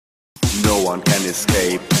no one can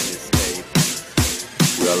escape.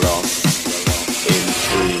 We are lost in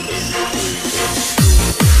dreams.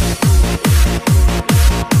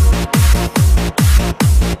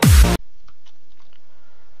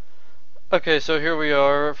 Okay, so here we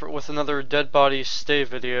are with another Dead Body Stay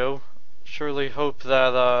video. Surely hope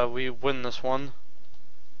that we win this one.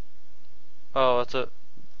 Oh, that's a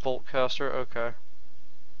bolt caster? Okay.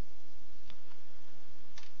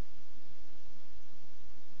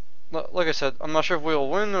 Like I said, I'm not sure if we'll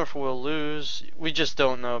win or if we'll lose. We just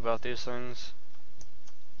don't know about these things.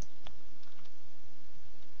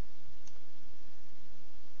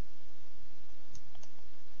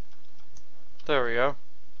 There we go.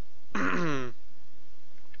 I mean,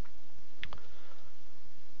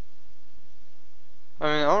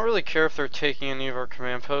 I don't really care if they're taking any of our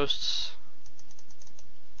command posts.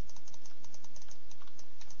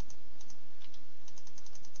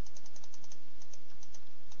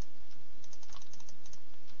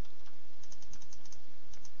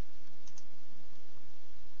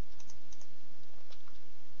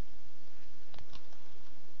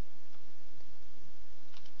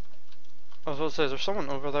 I was about to say, is there someone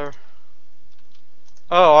over there?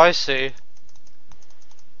 Oh, I see.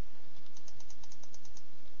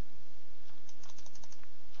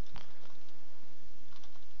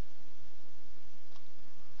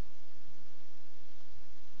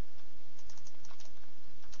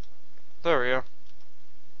 There we go.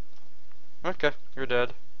 Okay, you're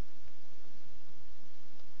dead.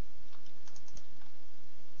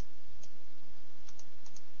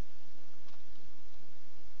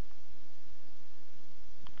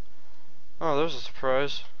 Oh, there's a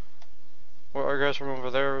surprise. Well, our guys from over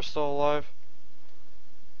there are still alive.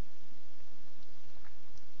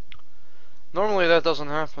 Normally that doesn't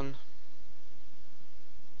happen.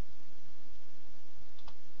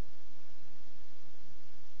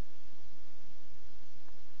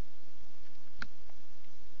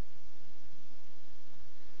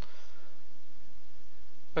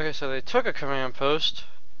 Okay, so they took a command post,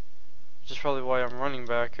 which is probably why I'm running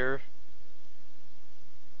back here.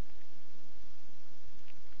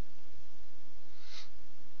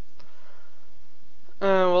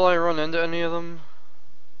 Will I run into any of them?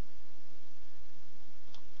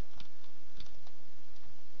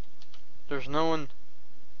 There's no one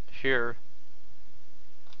here.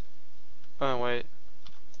 Oh wait,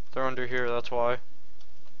 they're under here, that's why.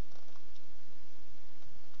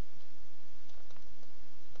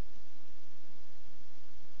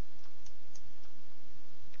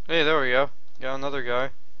 Hey, there we go. Got another guy.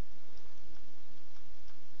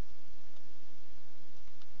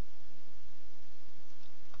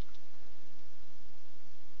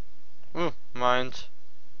 Ooh, mines.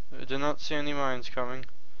 I did not see any mines coming.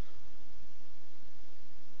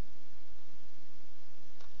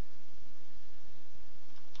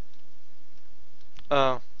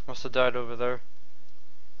 Oh, must have died over there.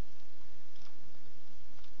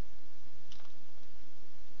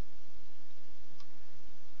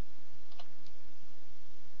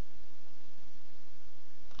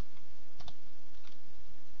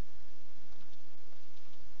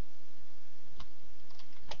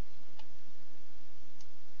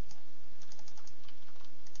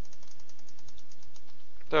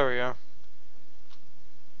 There we go.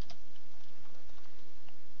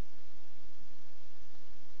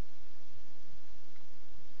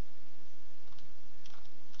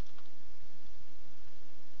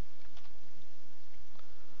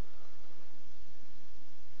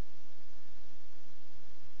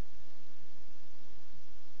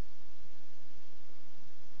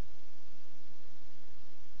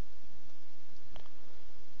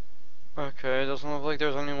 Okay, doesn't look like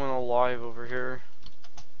there's anyone alive over here.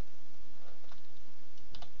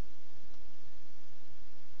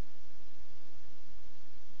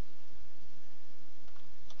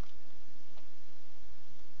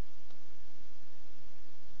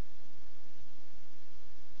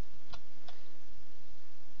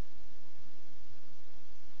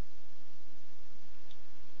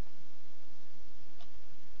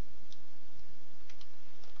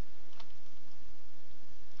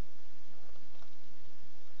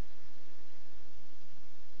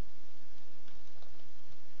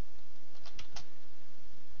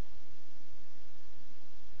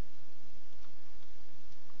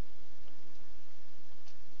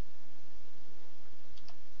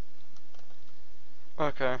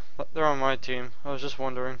 Okay, they're on my team. I was just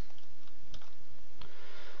wondering.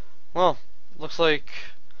 Well, looks like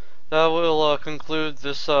that will conclude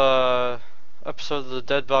this episode of the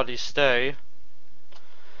Dead Body Stay.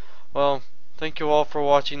 Well, thank you all for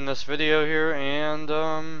watching this video here,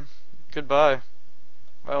 and goodbye.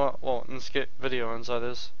 Well, in this video inside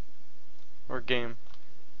is. Or game.